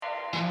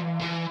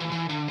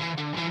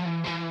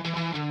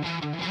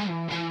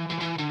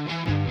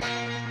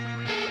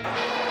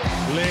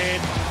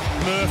Laird,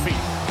 Murphy.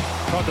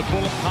 Tried the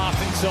bullet pass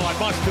inside.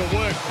 Might still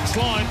work.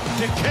 Slide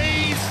to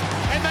Keays.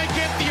 And they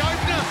get the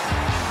opener.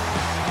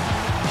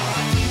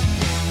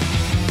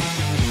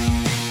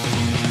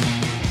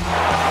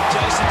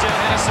 Jason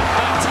Johansson.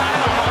 But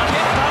Taylor might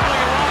hit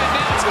bubbling away. And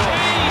now it's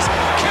Keays.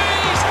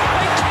 Keays.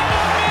 They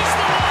cannot miss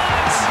the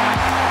lines.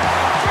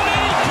 From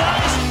any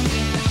place.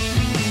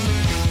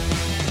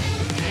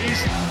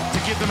 Keays to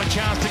give them a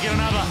chance to get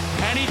another.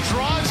 And he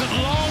drives it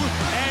long.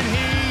 And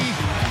he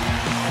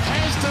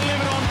has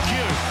delivered on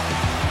cue.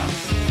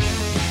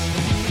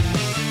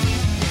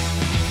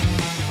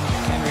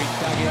 Henry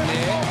dug in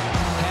there.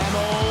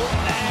 Hamill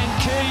and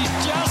Keays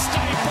just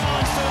stay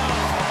balanced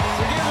enough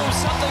to give them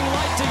something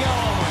late to go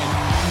on with.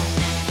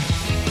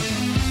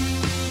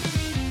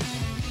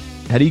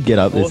 How do you get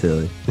up this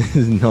early? This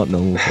is not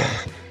normal for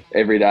us.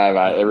 Every day,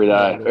 mate. Every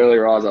day. Early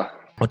riser.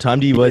 What time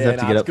do you boys have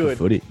to get up for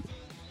footy?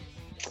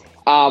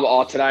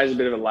 Today's a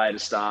bit of a later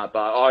start,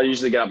 but I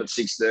usually get up at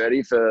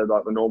 6:30 for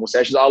like the normal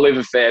sessions. I live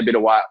a fair bit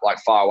away, like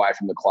far away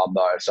from the club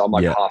though, so I'm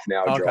like half an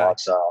hour drive,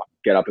 so I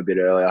get up a bit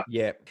earlier.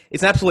 Yeah,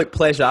 it's an absolute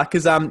pleasure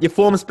because your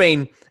form's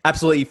been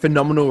absolutely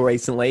phenomenal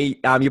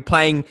recently. You're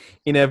playing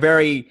in a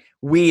very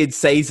weird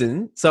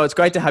season, so it's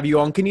great to have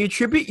you on. Can you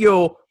attribute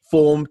your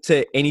form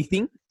to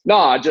anything? No,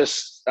 I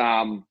just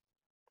been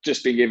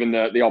given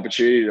the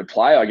opportunity to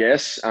play, I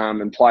guess,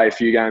 and play a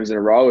few games in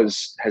a row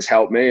has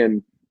helped me.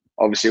 And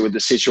obviously with the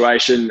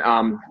situation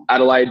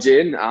Adelaide's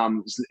in,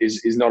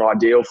 is not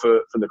ideal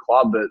for the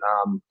club. But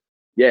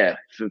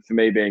for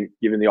me being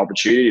given the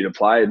opportunity to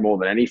play more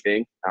than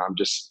anything,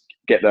 just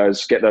get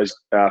those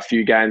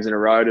few games in a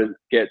row to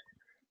get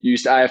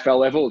used to AFL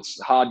level. It's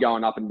hard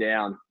going up and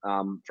down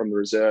from the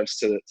reserves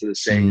to the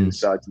seniors.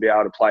 So to be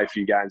able to play a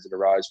few games in a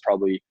row is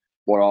probably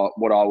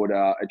what I would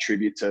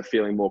attribute to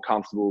feeling more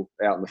comfortable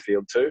out in the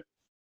field too.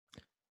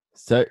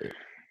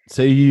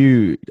 So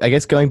you, I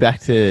guess going back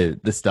to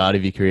the start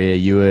of your career,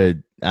 you were,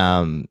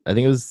 I think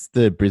it was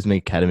the Brisbane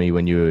Academy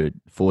when you were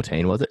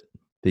 14, was it?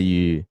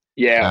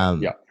 Yeah.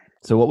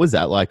 So what was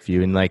that like for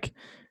you? And like,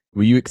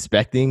 were you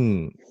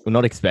expecting, well,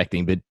 not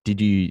expecting, but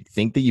did you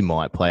think that you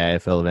might play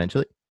AFL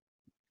eventually?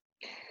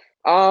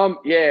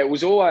 It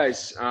was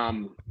always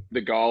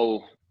the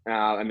goal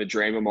and the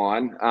dream of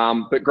mine.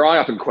 But growing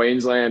up in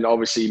Queensland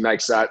obviously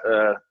makes that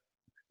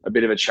a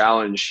bit of a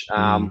challenge.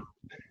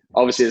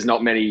 Obviously, there's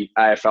not many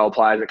AFL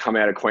players that come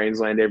out of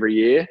Queensland every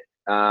year.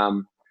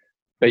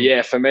 But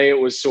yeah, for me, it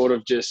was sort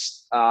of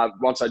just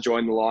once I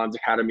joined the Lions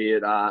Academy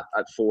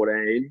at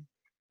 14,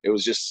 it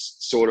was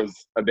just sort of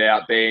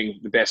about being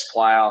the best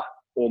player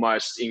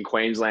almost in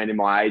Queensland in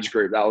my age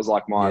group. That was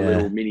like my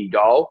little mini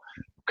goal.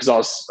 Because I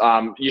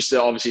was used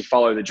to obviously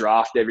follow the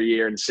draft every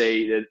year and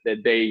see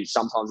that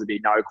sometimes there'd be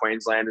no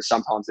Queenslanders,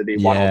 sometimes there'd be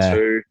one or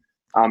two.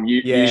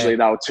 Usually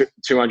they were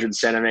 200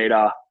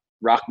 centimetre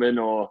ruckman,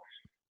 or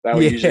they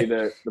were usually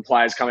the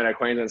players coming out of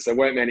Queensland. So there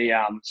weren't many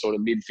sort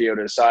of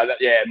midfielders. So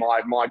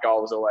my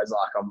goal was always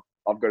like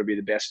I've got to be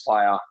the best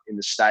player in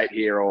the state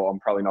here, or I'm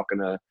probably not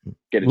going to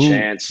get a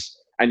chance.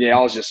 And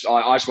I just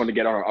wanted to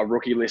get on a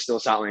rookie list or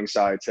something.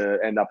 So to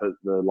end up at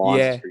the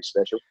Lions is pretty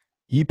special.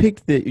 You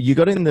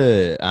got in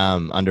the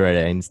under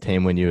 18s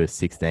team when you were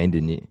 16,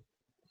 didn't you,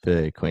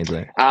 for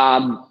Queensland? I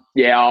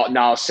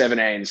was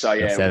 17. So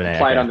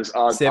played under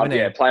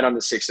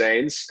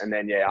 16s, and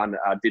then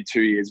I did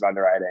 2 years of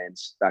under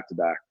 18s back to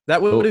back.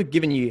 That would have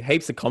given you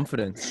heaps of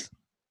confidence.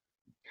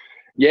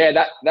 Yeah,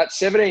 that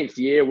 17th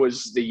year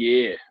was the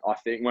year, I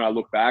think, when I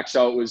look back.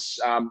 So it was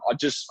I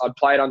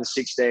played under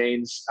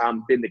 16s,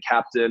 been the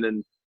captain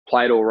and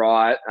played all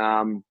right,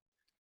 and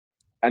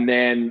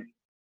then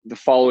the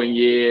following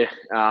year,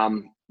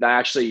 they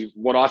actually,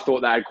 what I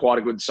thought they had quite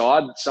a good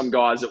side. Some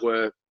guys that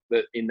were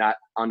in that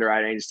under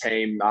 18s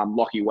team,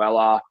 Lockie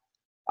Weller,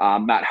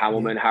 Matt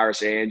Hamilton,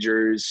 Harris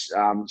Andrews.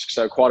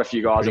 So quite a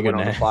few guys that went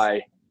on to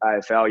play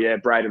AFL. Yeah,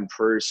 Braden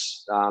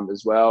Pruce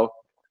as well.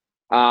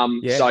 So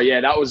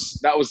that was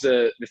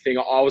the thing.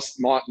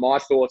 My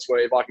thoughts were,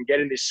 if I can get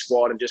in this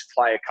squad and just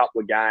play a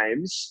couple of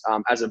games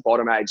as a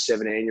bottom age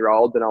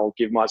 17-year-old, then I'll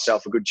give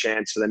myself a good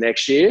chance for the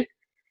next year.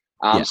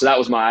 So that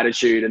was my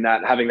attitude, and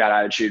having that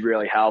attitude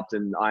really helped,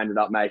 and I ended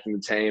up making the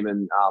team,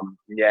 and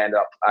ended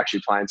up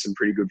actually playing some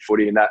pretty good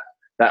footy, and that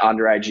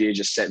underage year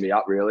just set me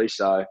up really.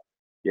 So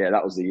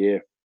that was the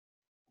year.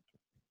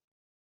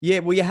 Yeah,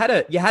 well, you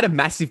had a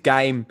massive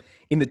game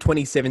in the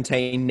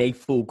 2017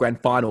 NEAFL Grand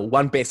Final,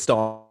 one best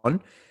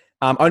on,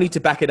 only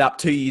to back it up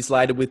 2 years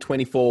later with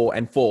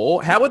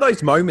 24-4. How were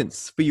those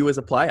moments for you as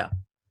a player?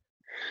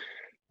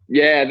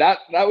 Yeah,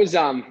 that was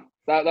they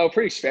were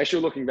pretty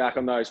special looking back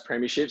on those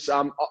premierships.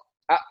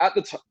 At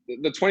the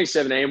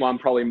 2017 one,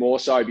 probably more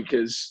so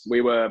because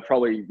we were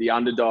probably the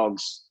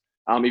underdogs.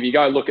 If you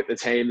go look at the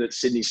team that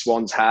Sydney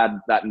Swans had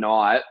that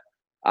night,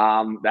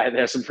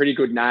 there's some pretty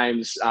good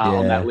names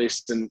on that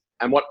list. And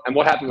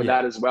what happened with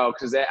that as well,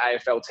 because their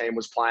AFL team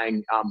was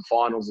playing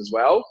finals as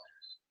well.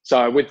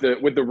 So with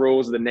the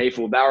rules of the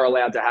NEAFL, they were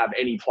allowed to have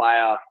any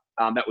player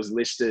that was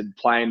listed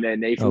playing their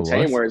NEAFL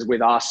team, whereas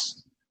with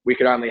us, we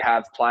could only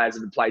have players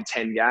that had played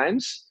 10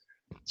 games.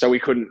 So we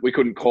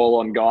couldn't call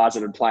on guys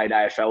that had played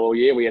AFL all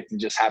year. We had to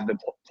just have the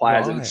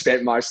players that had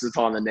spent most of the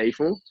time in the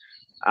NEAFL.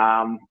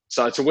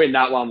 So to win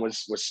that one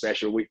was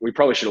special. We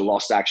probably should have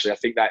lost, actually. I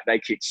think that they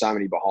kicked so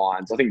many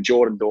behinds. I think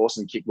Jordan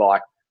Dawson kicked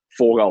like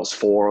 4 goals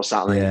 4 or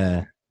something.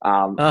 Yeah.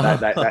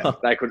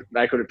 They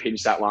could have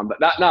pinched that one, but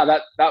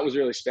that was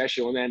really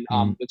special. And then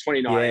the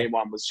 2019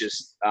 one was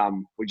just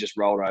we just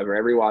rolled over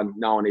everyone.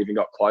 No one even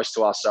got close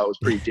to us, so it was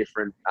pretty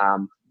different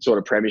sort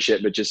of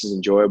premiership, but just as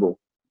enjoyable.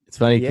 It's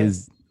funny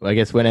because I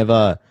guess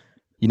whenever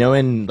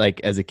when like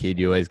as a kid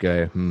you always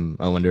go,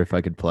 I wonder if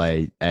I could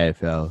play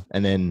AFL,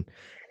 and then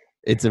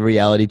it's a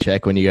reality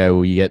check when you go,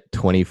 well, you get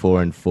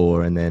 24 and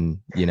 4, and then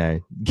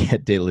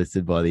get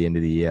delisted by the end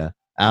of the year.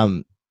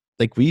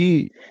 Like, were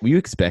you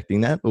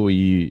expecting that, or were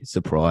you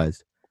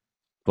surprised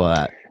by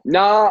that?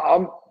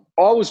 No,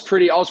 I was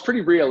pretty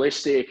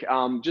realistic.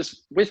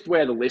 Just with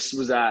where the list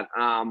was at.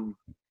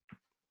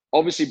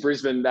 Obviously,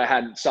 Brisbane they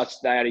had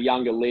a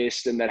younger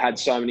list, and they had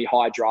so many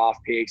high draft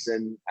picks,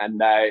 and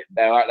they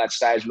were at that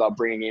stage where they were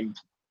bringing in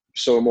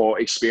sort of more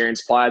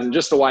experienced players, and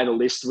just the way the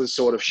list was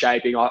sort of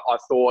shaping, I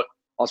thought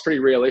I was pretty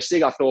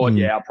realistic. I thought,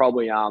 I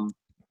probably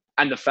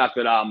and the fact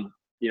that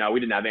we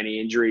didn't have any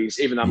injuries,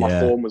 even though my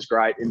form was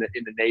great in the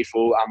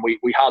NEAFL.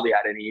 We hardly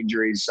had any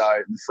injuries, so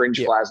the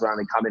fringe players would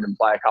only come in and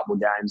play a couple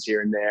of games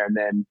here and there, and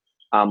then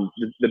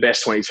the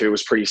best 22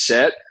 was pretty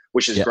set,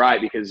 which is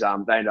great because they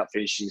ended up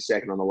finishing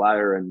second on the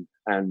ladder and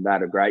they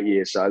had a great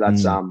year. So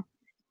that's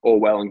all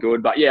well and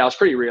good. But I was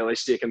pretty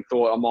realistic and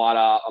thought I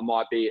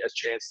might be a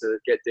chance to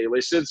get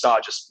delisted. So I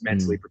just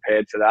mentally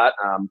prepared for that.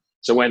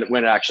 So when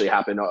it actually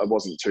happened, it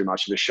wasn't too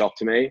much of a shock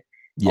to me.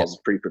 I was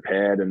pretty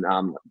prepared, and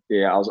I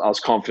was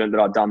confident that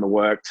I'd done the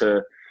work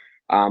to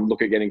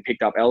look at getting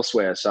picked up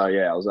elsewhere. So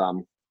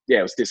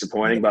it was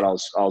disappointing, but I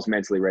was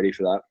mentally ready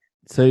for that.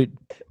 So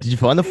did you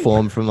find the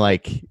form from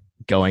like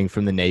going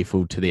from the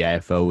NEAFL to the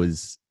AFL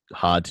was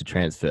hard to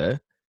transfer?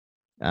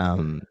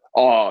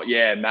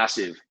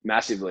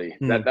 Massively.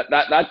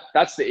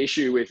 That's the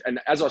issue with, and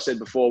as I said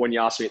before, when you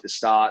asked me at the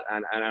start,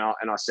 and I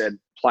said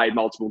played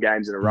multiple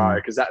games in a row,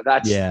 because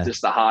that's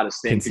just the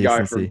hardest thing to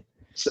go from.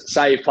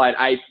 Say you've played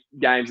 8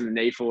 games in the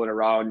NEAFL in a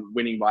row and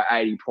winning by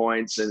 80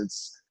 points, and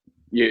it's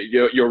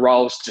your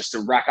role's just to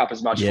rack up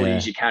as much footy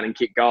as you can and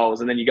kick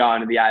goals, and then you go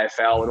into the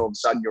AFL and all of a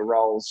sudden your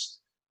role's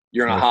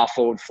you're on a half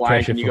forward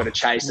flank and you got to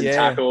chase and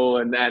tackle,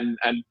 and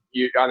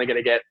you're only going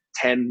to get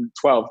 10,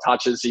 12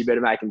 touches, so you better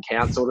make them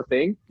count, sort of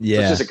thing. So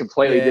it's just a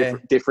completely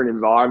different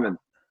environment.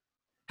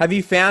 Have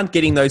you found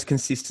getting those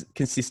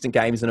consistent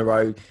games in a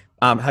row?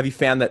 Have you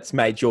found that's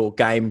made your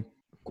game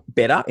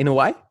better in a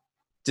way,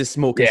 just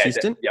more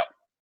consistent?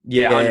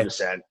 Yeah,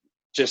 100%.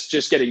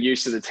 Just getting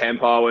used to the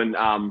tempo, and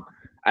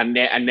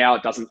now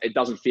it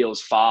doesn't feel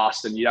as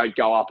fast, and you don't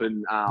go up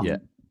and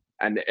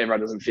everyone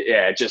doesn't fit.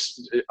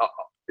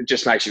 It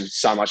just makes you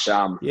so much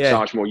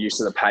more used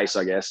to the pace,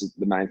 I guess, is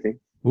the main thing.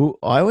 Well,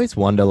 I always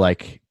wonder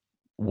like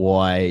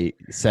why,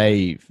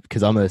 say,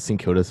 because I'm a St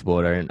Kilda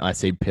supporter, and I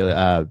see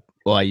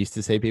I used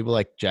to see people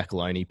like Jack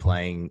Loney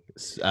playing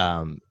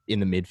in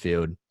the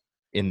midfield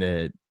in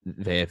the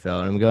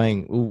VFL, and I'm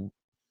going, well,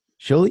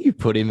 surely you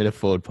put him in a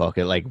forward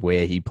pocket, like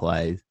where he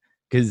plays,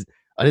 because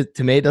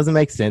to me it doesn't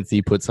make sense that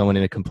you put someone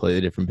in a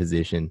completely different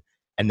position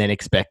and then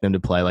expect them to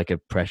play like a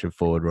pressure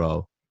forward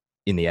role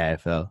in the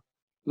AFL.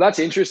 That's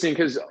interesting,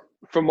 because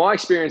from my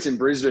experience in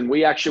Brisbane,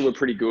 we actually were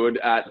pretty good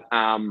at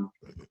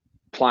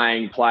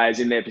playing players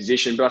in their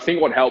position. But I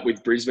think what helped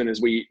with Brisbane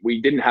is we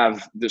didn't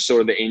have the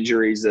sort of the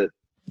injuries that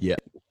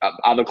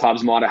other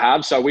clubs might have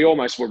had. So we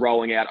almost were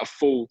rolling out a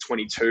full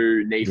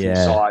 22 NEAFL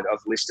side of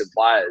listed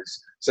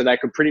players. So we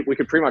could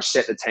pretty much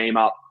set the team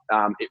up,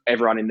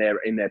 everyone in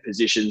their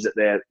positions that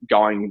they're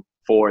going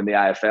for in the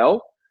AFL.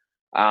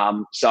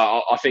 So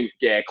I think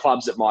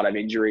clubs that might have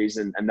injuries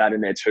and that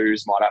in their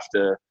twos might have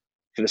to,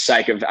 for the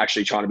sake of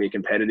actually trying to be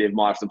competitive,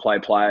 might have to play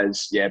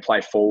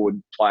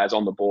forward players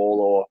on the ball,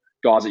 or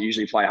guys that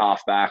usually play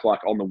half back, like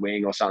on the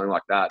wing or something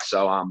like that.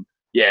 So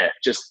it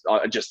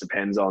just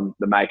depends on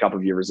the makeup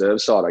of your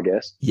reserve side, I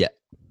guess. Yeah.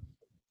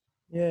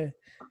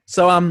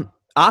 So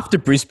after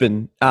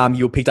Brisbane,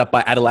 you were picked up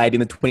by Adelaide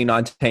in the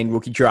 2019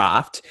 rookie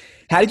draft.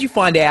 How did you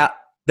find out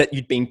that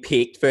you'd been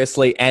picked,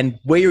 firstly, and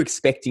were you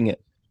expecting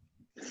it?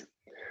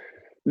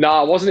 No,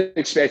 I wasn't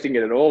expecting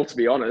it at all, to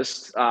be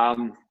honest.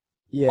 I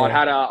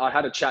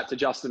had a chat to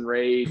Justin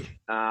Reid,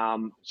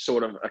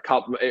 sort of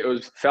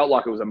felt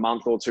like it was a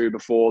month or two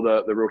before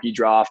the rookie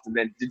draft, and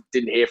then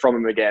didn't hear from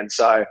him again.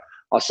 So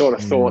I sort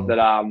of thought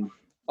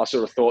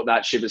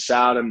that ship has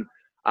sailed, and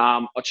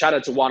I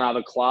chatted to one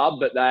other club,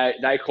 but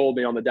they called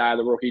me on the day of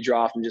the rookie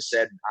draft and just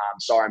said,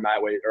 "Sorry,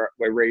 mate,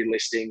 we're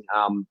relisting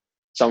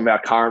some of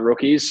our current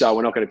rookies, so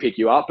we're not going to pick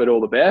you up, but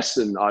all the best."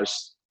 And I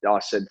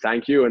said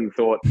thank you and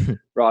thought,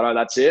 righto,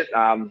 that's it.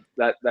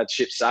 That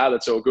ship sailed.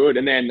 That's all good.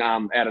 And then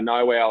out of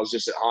nowhere, I was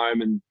just at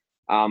home and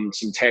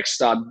some texts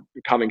started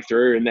coming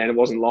through. And then it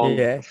wasn't long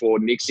before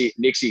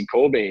Nixie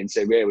called me and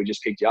said, "Yeah, we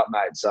just picked you up,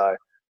 mate." So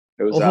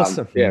it was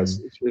awesome. it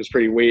was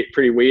pretty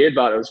weird,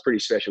 but it was a pretty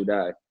special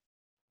day.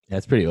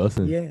 That's pretty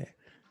awesome. Yeah.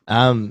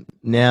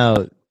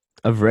 Now,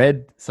 I've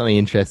read something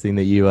interesting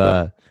that you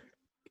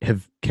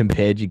have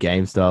compared your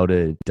game style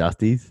to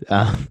Dusty's.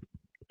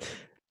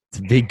 It's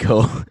a big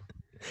call.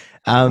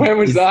 When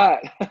was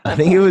that? I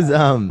think it was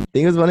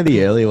one of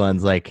the early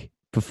ones, like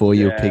before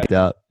you were picked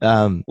up.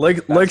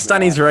 Luke's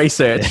done his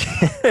research.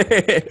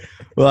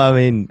 Well, I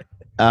mean,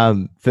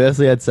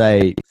 firstly, I'd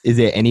say, is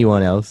there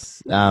anyone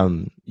else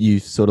you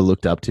sort of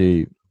looked up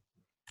to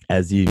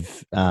as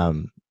you've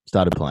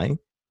started playing?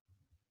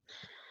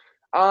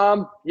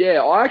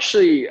 Yeah, I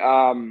actually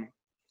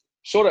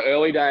sort of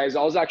early days,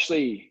 I was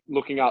actually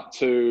looking up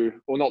to,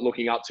 or not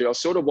looking up to, I was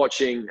sort of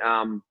watching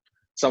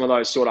some of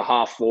those sort of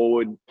half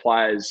forward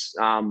players,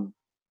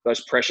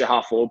 those pressure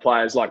half forward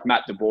players like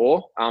Matt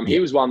DeBoer. He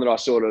was one that I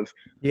sort of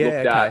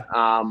looked at.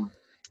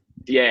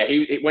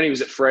 He when he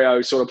was at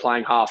Freo, sort of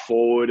playing half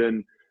forward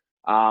and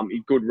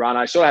good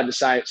runner. He sort of had the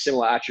same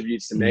similar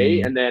attributes to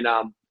me. And then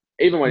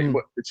even when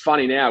it's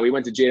funny now, we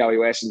went to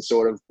GWS and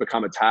sort of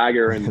become a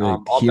tagger, and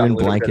I've done a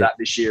little bit of that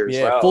this year as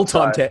well.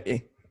 Full-time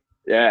tagger.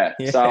 Yeah.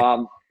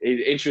 So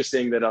it's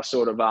interesting that I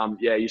sort of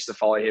used to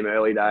follow him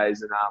early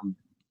days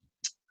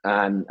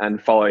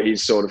and follow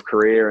his sort of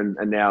career,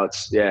 and now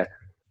it's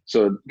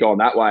sort of gone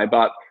that way.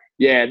 But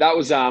yeah, that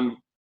was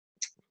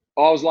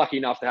I was lucky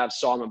enough to have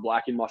Simon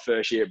Black in my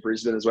first year at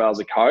Brisbane as well as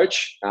a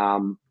coach.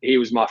 He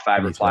was my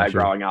favourite player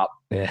growing up.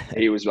 Yeah.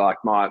 He was like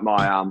my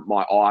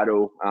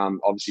idol.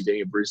 Obviously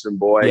being a Brisbane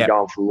boy,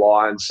 going for the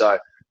Lions. So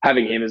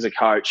having him as a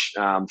coach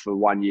for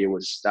 1 year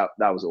was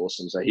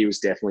awesome. So he was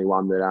definitely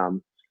one that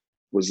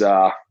was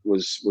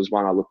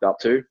one I looked up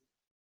to.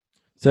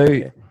 So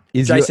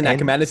is Jason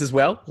Ackermanis as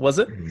well, was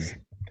it?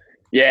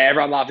 Yeah,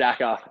 everyone loved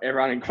Acker.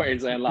 Everyone in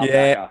Queensland loved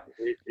Acker.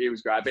 He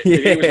was great, but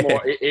he was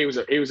more.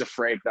 He was a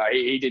freak though.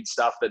 He did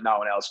stuff that no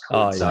one else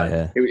could.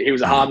 He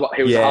was a hard.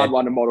 A hard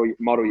one to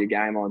model your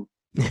game on.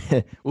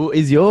 Well,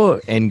 is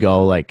your end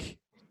goal like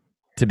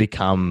to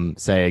become,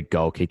 say, a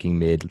goal kicking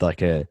mid,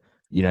 like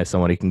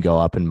someone who can go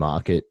up and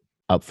mark it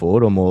up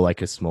forward, or more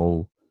like a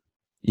small,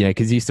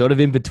 because you're sort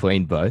of in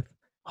between both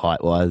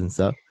height wise and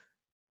stuff.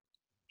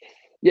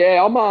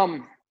 Yeah,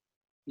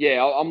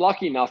 I'm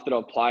lucky enough that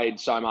I've played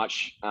so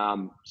much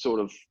sort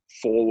of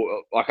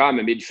forward. Like I'm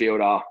a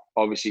midfielder,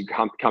 obviously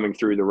coming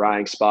through the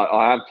ranks, but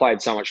I have played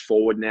so much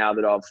forward now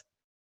that I've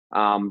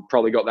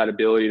probably got that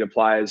ability to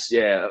play as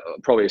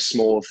probably a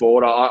smaller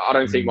forward. I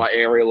don't think my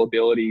aerial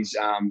abilities.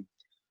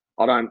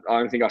 I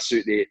don't think I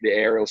suit the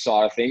aerial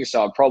side of things.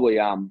 So I'd probably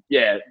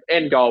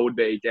end goal would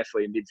be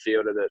definitely a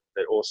midfielder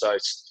that also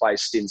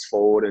plays stints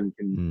forward and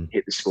can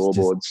hit the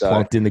scoreboard.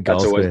 So in the goal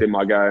that's always square. been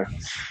my go.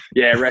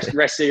 Yeah,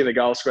 resting in the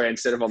goal square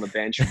instead of on the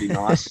bench would be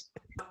nice.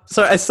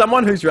 So as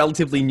someone who's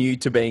relatively new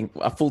to being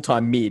a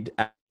full-time mid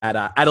at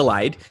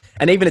Adelaide,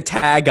 and even a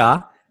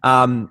tagger,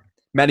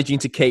 managing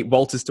to keep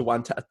Walters to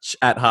one touch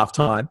at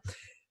halftime,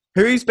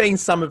 who's been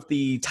some of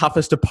the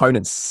toughest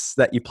opponents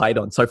that you played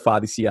on so far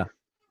this year?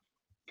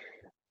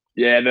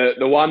 Yeah,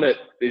 the one that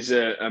is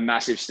a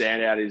massive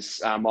standout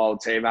is my old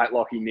teammate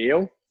Lockie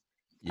Neal.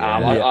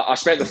 I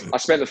spent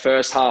the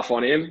first half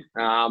on him,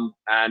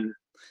 and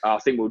I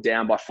think we were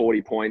down by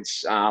 40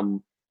 points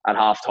at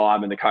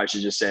halftime, and the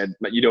coaches just said,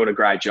 "You're doing a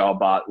great job,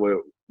 but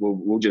we'll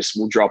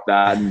drop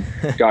that and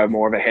go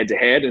more of a head to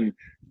head." And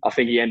I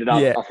think he ended up.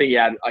 I think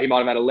he might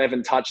have had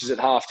 11 touches at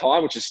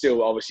halftime, which is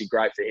still obviously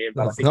great for him.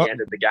 But I think he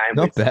ended the game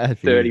with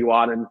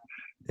 31 and.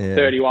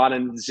 31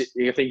 and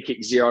I think he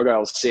kicked 0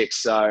 goals 6.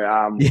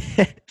 So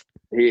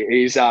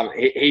he's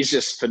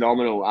just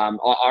phenomenal.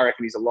 I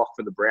reckon he's a lock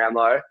for the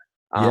Brownlow.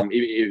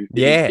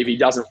 If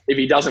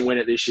he doesn't win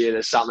it this year,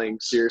 there's something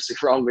seriously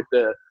wrong with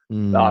the.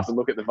 I have to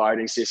look at the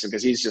voting system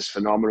because he's just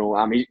phenomenal.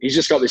 He's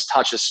just got this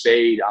touch of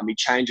speed. He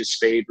changes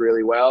speed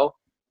really well.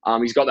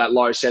 He's got that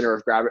low center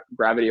of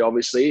gravity,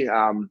 obviously,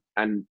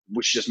 and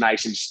which just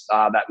makes him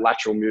that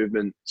lateral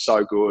movement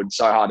so good,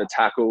 so hard to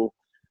tackle.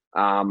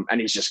 And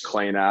he's just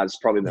clean as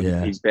probably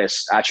his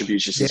best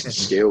attributes, just his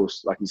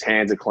skills. Like his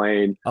hands are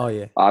clean. Oh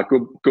yeah.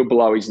 Good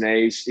below his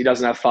knees. He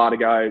doesn't have far to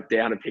go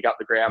down and pick up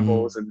the ground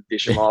balls and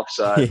dish them off.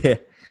 So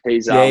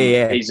he's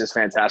just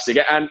fantastic.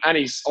 And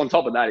he's on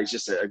top of that, he's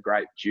just a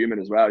great human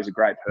as well. He's a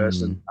great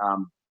person.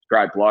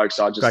 Great bloke.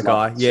 So I just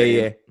love to see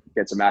him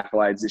get some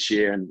accolades this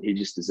year, and he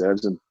just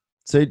deserves them.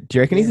 So do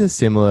you reckon he's a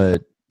similar,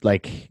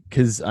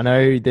 because I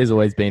know there's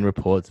always been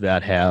reports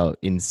about how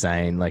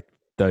insane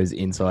those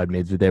inside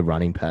mids with their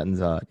running patterns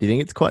are. Do you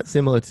think it's quite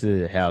similar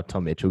to how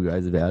Tom Mitchell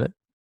goes about it?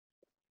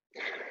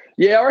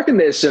 Yeah, I reckon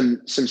there's some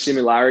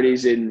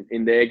similarities in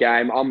their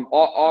game.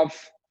 I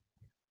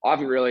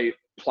haven't really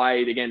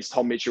played against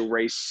Tom Mitchell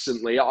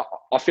recently. I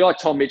feel like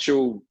Tom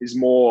Mitchell is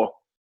more.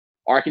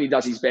 I reckon he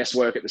does his best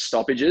work at the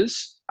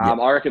stoppages.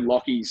 I reckon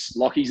Lockie's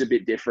a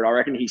bit different. I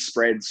reckon he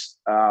spreads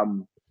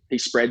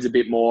a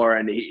bit more,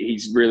 and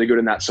he's really good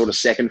in that sort of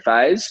second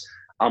phase.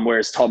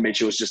 Whereas Tom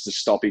Mitchell is just a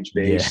stoppage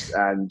beast,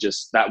 and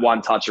just that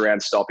one touch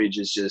around stoppage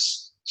is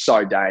just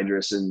so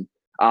dangerous. And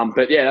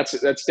but yeah,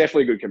 that's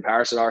definitely a good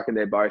comparison. I reckon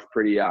they're both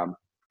pretty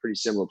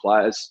similar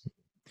players.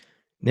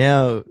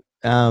 Now,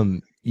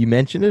 you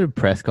mentioned at a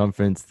press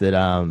conference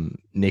that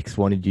Nick's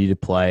wanted you to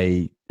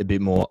play a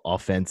bit more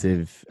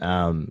offensive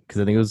because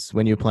I think it was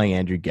when you were playing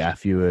Andrew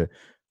Gaff, you were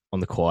on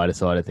the quieter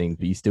side of things,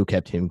 but you still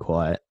kept him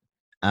quiet.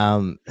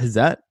 Do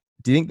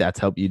you think that's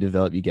helped you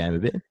develop your game a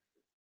bit?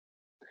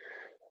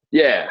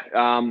 Yeah.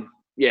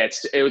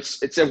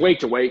 It's a week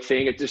to week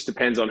thing. It just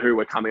depends on who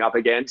we're coming up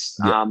against.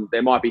 Yep.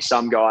 There might be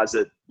some guys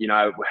that,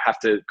 have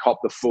to cop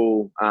the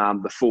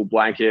full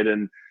blanket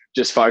and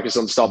just focus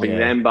on stopping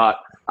them. But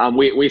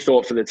we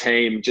thought for the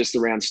team, just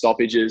around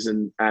stoppages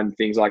and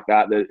things like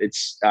that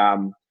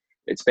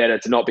it's better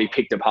to not be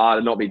picked apart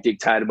and not be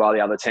dictated by the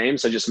other team.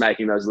 So just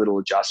making those little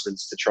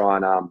adjustments to try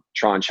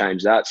and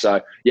change that. So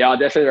yeah, I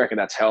definitely reckon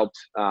that's helped.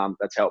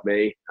 That's helped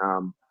me.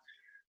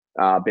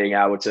 Being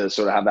able to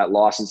sort of have that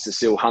license to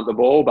still hunt the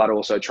ball, but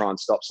also try and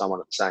stop someone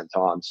at the same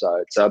time. So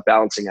it's a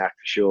balancing act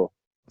for sure.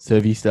 So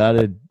have you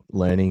started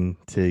learning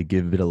to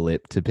give a bit of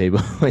lip to people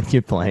when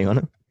you're playing on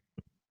it?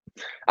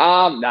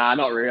 Nah,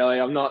 not really.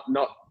 I'm not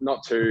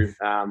too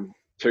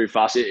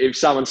fussy. If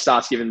someone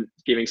starts giving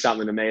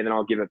something to me, then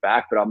I'll give it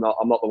back. But I'm not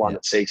the one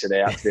that seeks it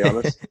out, to be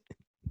honest.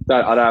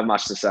 I don't have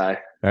much to say.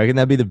 I reckon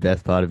that'd be the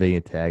best part of being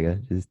a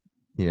tagger. Just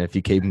if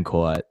you keep them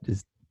quiet,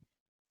 just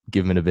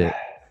give them it a bit.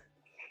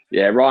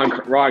 Yeah, Ryan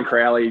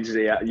Crowley used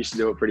to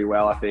do it pretty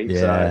well, I think.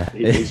 Yeah.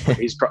 So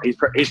he's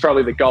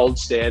probably the gold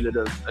standard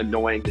of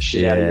annoying the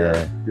shit out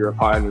of your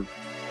opponent.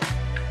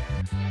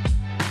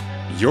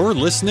 You're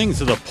listening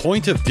to the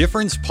Point of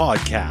Difference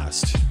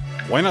podcast.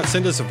 Why not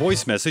send us a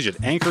voice message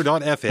at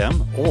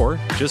anchor.fm or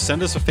just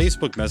send us a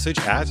Facebook message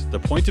at the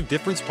Point of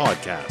Difference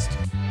podcast.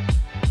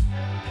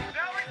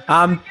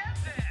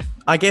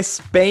 I guess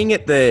being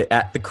at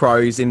the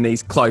Crows in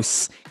these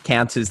close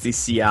counters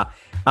this year,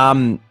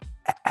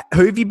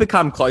 who have you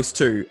become close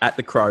to at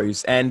the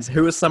Crows, and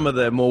who are some of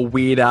the more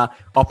weirder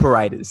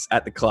operators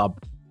at the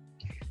club?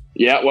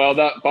 Yeah, well,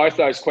 both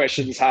those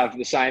questions have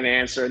the same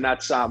answer, and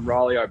that's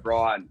Riley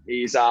O'Brien.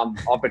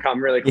 I've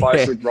become really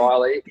close with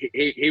Riley.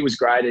 He was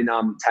great in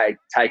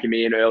taking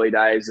me in early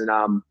days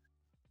and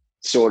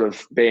sort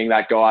of being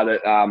that guy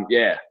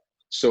that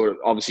sort of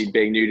obviously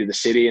being new to the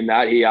city and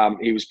that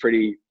he was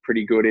pretty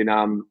good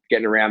in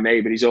getting around me,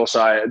 but he's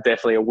also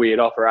definitely a weird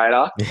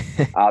operator.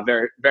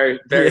 Very very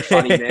very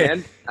funny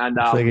man,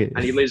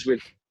 and he lives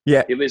with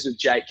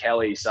Jake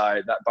Kelly,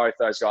 so that both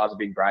those guys have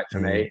been great for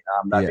me.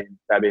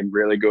 They've been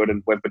really good,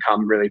 and we've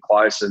become really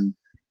close, and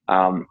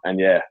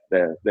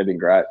they've been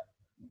great.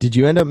 Did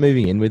you end up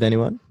moving in with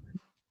anyone?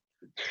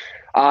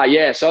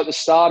 So at the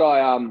start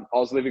I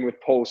was living with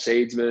Paul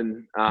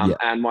Seedsman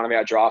and one of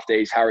our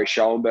draftees, Harry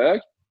Schoenberg.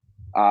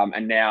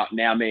 And now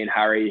me and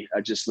Harry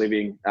are just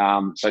living.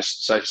 So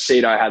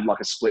Cedo had like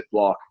a split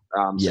block.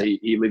 So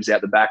he lives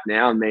out the back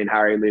now, and me and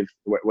Harry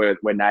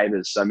we're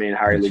neighbours. So me and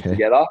Harry live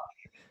together.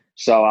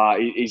 So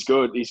he's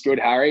good. He's good,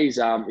 Harry. He's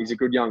a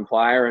good young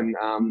player, and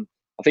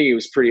I think he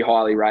was pretty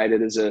highly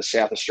rated as a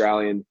South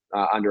Australian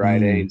under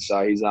 18.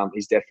 So he's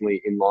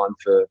definitely in line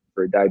for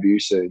a debut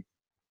soon.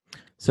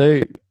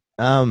 So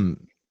I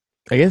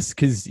guess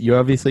because you're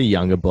obviously a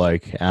younger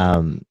bloke,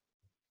 and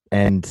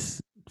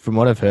from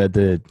what I've heard,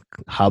 the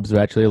hubs are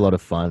actually a lot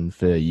of fun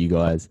for you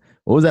guys.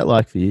 What was that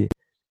like for you?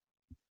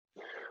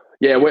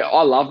 Yeah,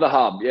 I love the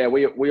hub. Yeah,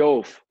 we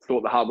all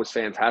thought the hub was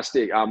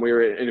fantastic. We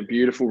were in a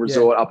beautiful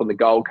resort up on the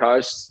Gold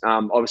Coast.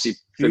 Obviously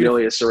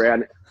familiar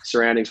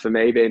surroundings for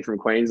me being from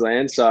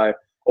Queensland. So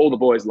all the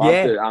boys loved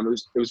it.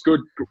 It was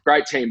good,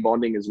 great team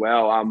bonding as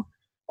well.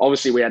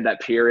 Obviously we had that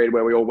period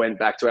where we all went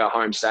back to our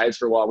home states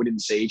for a while. We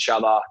didn't see each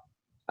other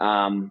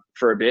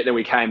for a bit. Then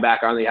we came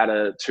back, only had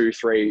a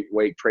 2-3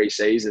 week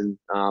pre-season.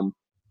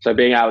 So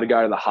being able to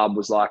go to the hub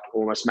was like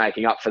almost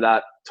making up for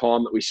that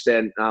time that we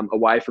spent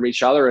away from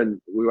each other,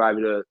 and we were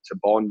able to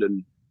bond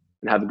and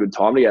have a good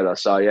time together.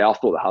 So yeah, I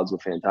thought the hubs were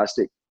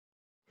fantastic.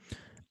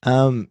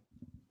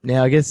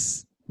 Now I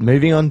guess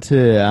moving on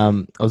to,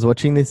 I was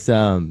watching this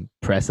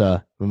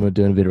presser when we were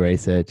doing a bit of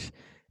research,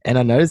 and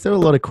I noticed there were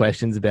a lot of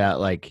questions about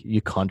like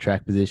your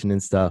contract position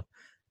and stuff.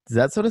 Does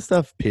that sort of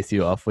stuff piss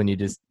you off when you're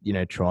just,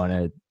 trying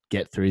to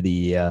get through the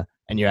year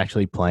and you're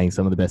actually playing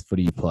some of the best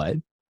footy you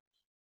played?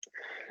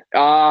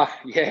 Yeah,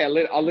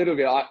 a little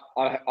bit.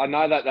 I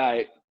know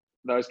that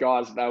those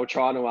guys, they were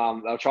trying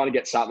to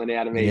get something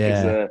out of me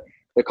because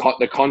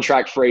the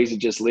contract freeze had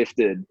just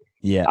lifted.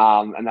 Yeah.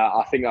 And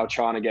I think they were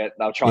trying to get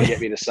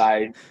me to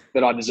say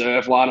that I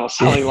deserve one or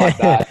something like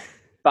that.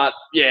 But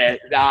yeah,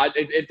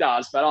 it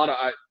does. But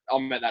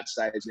I'm at that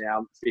stage now.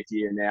 I'm 50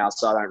 year now,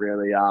 so I don't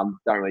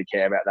really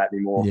care about that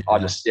anymore. Yeah. I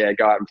just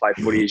go out and play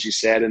footy, as you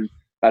said, and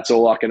that's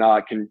all I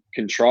can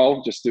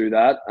control. Just do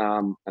that,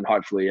 and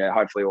hopefully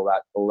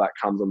all that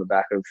comes on the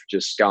back of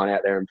just going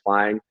out there and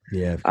playing.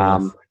 Yeah.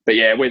 But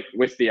yeah,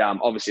 with the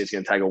obviously it's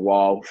going to take a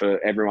while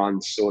for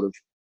everyone's sort of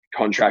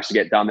contracts to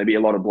get done. There'll be a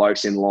lot of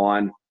blokes in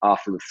line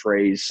after the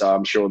freeze, so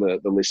I'm sure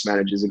the list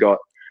managers have got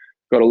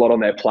a lot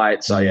on their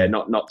plate. So yeah,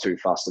 not too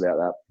fussed about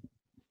that.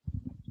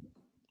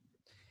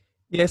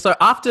 Yeah. So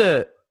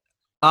after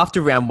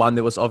after round one,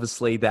 there was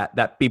obviously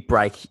that big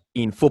break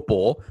in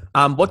football.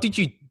 What did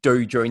you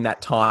do during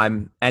that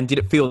time? And did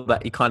it feel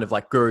that you kind of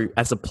like grew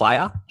as a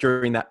player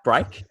during that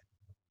break?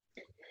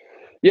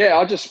 Yeah,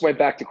 I just went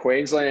back to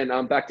Queensland,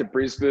 back to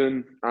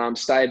Brisbane,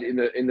 stayed in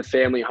the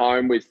family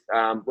home with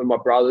my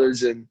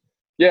brothers, and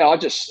yeah, I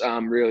just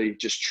really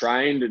just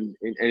trained and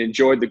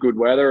enjoyed the good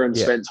weather and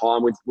spent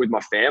time with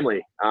my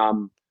family.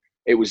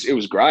 It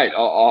was great.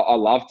 I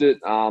loved it.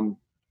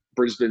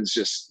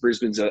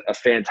 Brisbane's a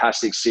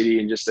fantastic city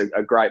and just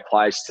a great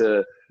place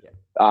to.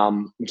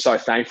 I'm so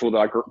thankful that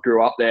I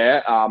grew up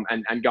there,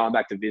 and going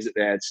back to visit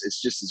there,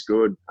 it's just as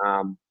good.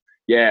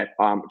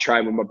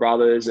 Trained with my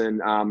brothers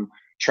and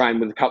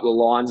trained with a couple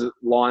of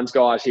Lions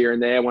guys here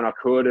and there when I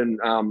could, and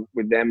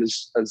with them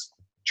as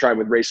trained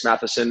with Reece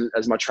Matheson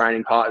as my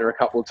training partner a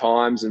couple of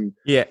times, and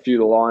a few of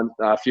the Lions,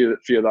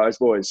 few of those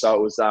boys. So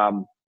it was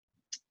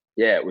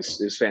it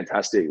was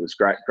fantastic. It was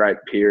great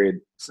period.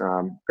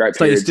 Great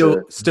so period.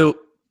 So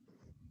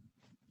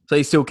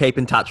you still keep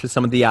in touch with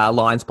some of the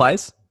Lions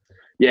players?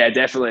 Yeah,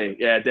 definitely.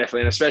 And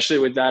especially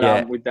with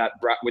that with that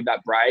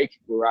break,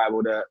 we were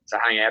able to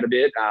hang out a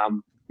bit.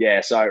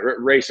 So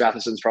Reece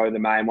Matheson's probably the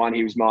main one.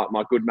 He was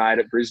my good mate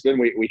at Brisbane.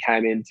 We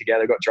came in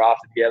together, got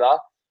drafted together.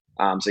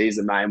 So he's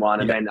the main one.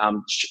 And then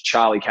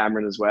Charlie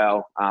Cameron as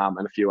well,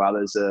 and a few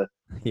others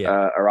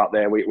are up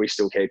there. We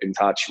still keep in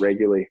touch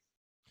regularly.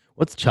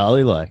 What's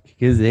Charlie like?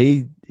 Because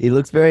he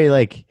looks very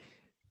like,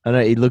 I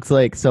don't know, he looks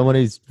like someone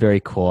who's very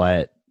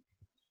quiet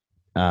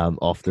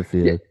off the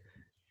field.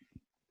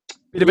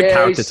 Bit of a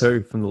character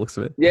too, from the looks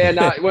of it. Yeah,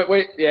 no,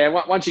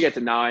 once you get to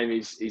know him,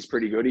 he's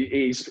pretty good.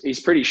 He's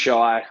pretty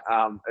shy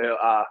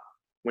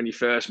when you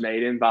first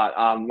meet him, but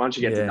once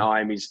you get to know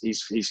him,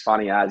 he's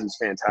funny as he's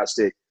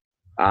fantastic.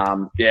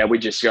 We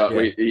just got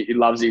he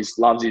loves his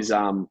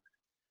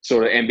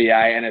sort of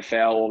NBA,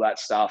 NFL, all that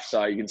stuff.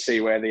 So you can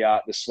see where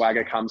the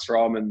swagger comes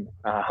from, and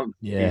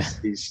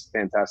he's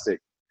fantastic.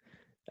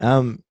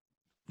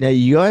 Now,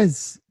 you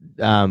guys,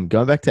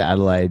 going back to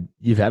Adelaide,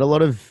 you've had a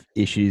lot of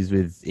issues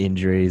with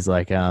injuries.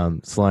 Like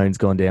Sloane's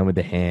gone down with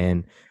the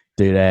hand.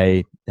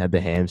 Duday had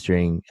the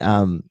hamstring.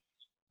 And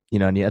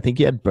I think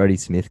you had Brodie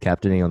Smith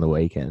captaining on the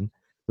weekend.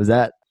 Was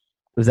that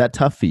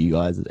tough for you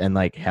guys? And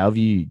like, how have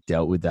you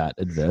dealt with that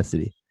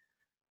adversity?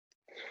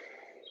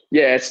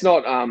 Yeah, it's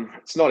not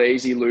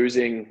easy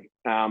losing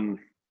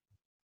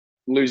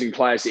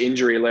players to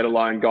injury, let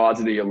alone guys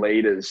that are your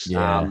leaders,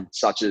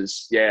 such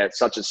as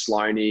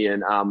Sloaney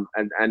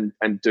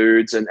and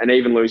dudes, and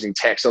even losing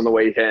Tex on the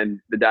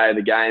weekend, the day of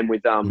the game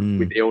with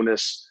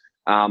illness.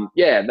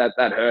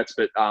 That hurts.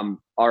 But I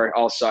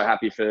was so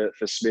happy for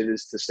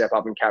Smithers to step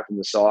up and captain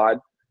the side.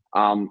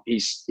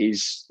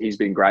 He's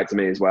been great to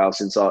me as well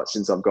since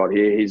I've got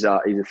here. He's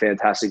a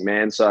fantastic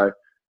man. So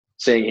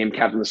seeing him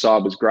captain the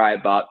side was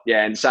great. But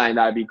and saying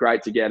that, it'd be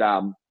great to get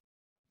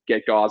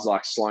guys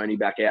like Sloaney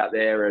back out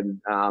there, and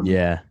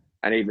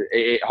even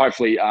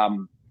hopefully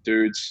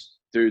dudes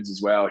as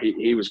well.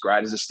 He was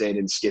great as a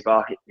stand-in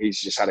skipper. He's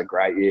just had a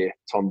great year.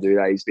 Tom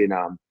Duday, he's been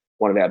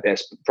one of our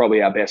best,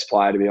 probably our best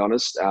player, to be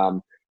honest.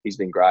 He's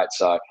been great.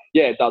 So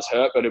it does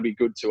hurt, but it'll be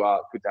good to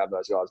have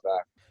those guys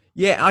back.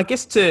 Yeah, I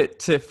guess to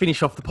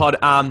finish off the pod,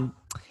 how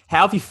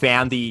have you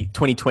found the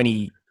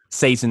 2020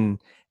 season,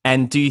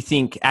 and how do you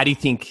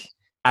think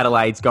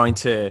Adelaide's going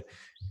to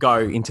go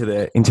into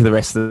the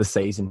rest of the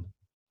season?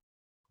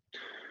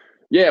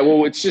 Yeah,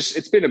 well,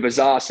 it's been a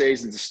bizarre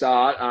season to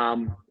start,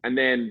 and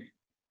then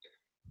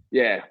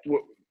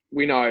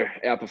we know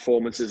our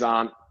performances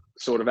aren't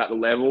sort of at the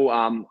level.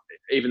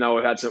 Even though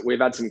we've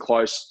had some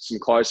close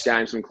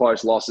games, some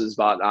close losses,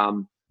 but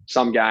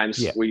some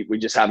games we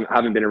just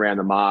haven't been around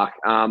the mark.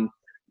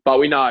 But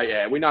we know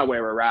where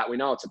we're at. We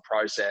know it's a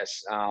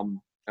process, and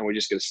we're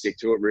just going to stick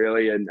to it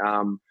really. And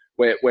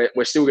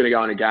we're still going to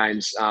go into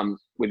games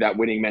with that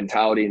winning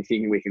mentality and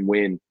thinking we can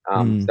win.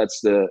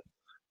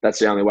 That's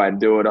the only way to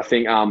do it. I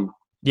think. I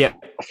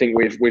think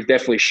we've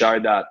definitely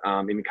showed that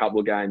in a couple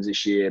of games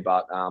this year,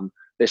 but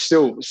there's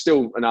still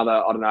another,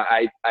 I don't know,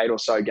 eight or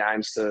so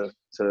games to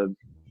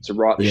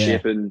right the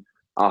ship and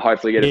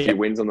hopefully get a few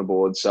wins on the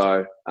board.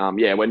 So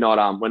we're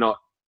not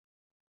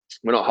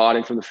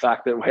hiding from the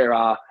fact that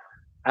we're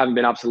haven't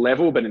been up to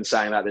level, but in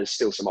saying that, there's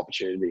still some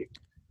opportunity.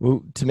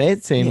 Well, to me,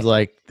 it seems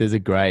like there's a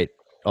great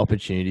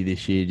opportunity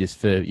this year just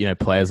for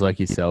players like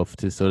yourself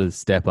to sort of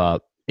step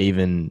up,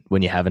 even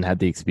when you haven't had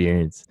the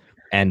experience,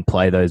 and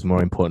play those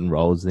more important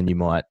roles than you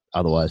might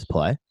otherwise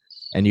play.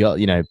 And you got,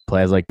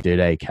 players like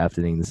Duday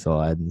captaining the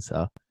side and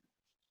stuff.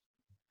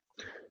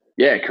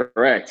 Yeah,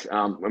 correct.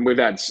 And we've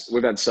had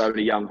so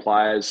many young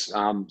players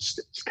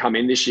come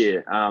in this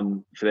year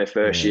for their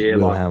first year.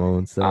 Will like Hamill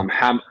and stuff.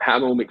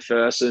 Hamill,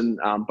 McPherson,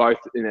 both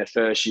in their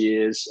first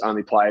years,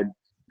 only played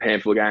a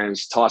handful of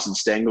games. Tyson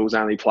Stengel's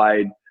only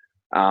played,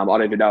 I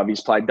don't even know if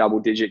he's played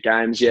double-digit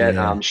games yet.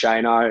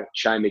 Shane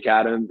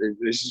McAdam.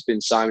 There's just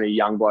been so many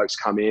young blokes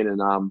come in.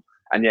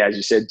 And as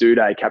you said,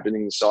 Duday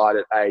captaining the side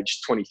at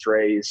age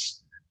 23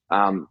 is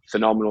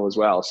phenomenal as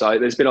well. So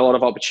there's been a lot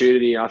of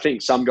opportunity. And I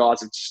think some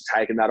guys have just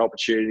taken that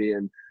opportunity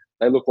and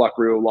they look like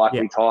real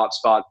likely types.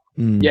 But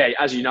yeah,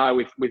 as you know,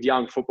 with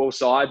young football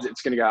sides,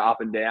 it's going to go up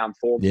and down.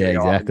 Form's going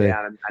to go up and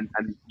down,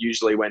 and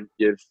usually when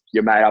you're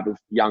made up of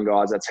young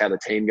guys, that's how the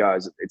team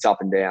goes. It's up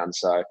and down.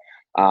 So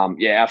our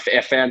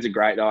fans are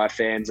great though. Our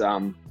fans,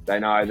 they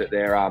know that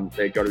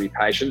they've got to be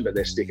patient, but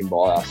they're sticking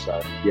by us.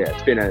 So yeah,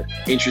 it's been an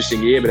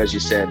interesting year, but as you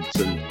said, it's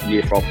a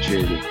year for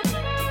opportunity.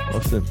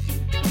 Awesome.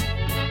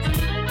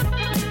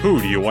 Who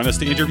do you want us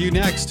to interview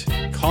next?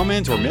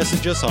 Comment or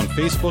message us on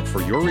Facebook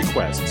for your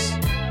requests.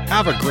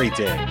 Have a great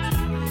day.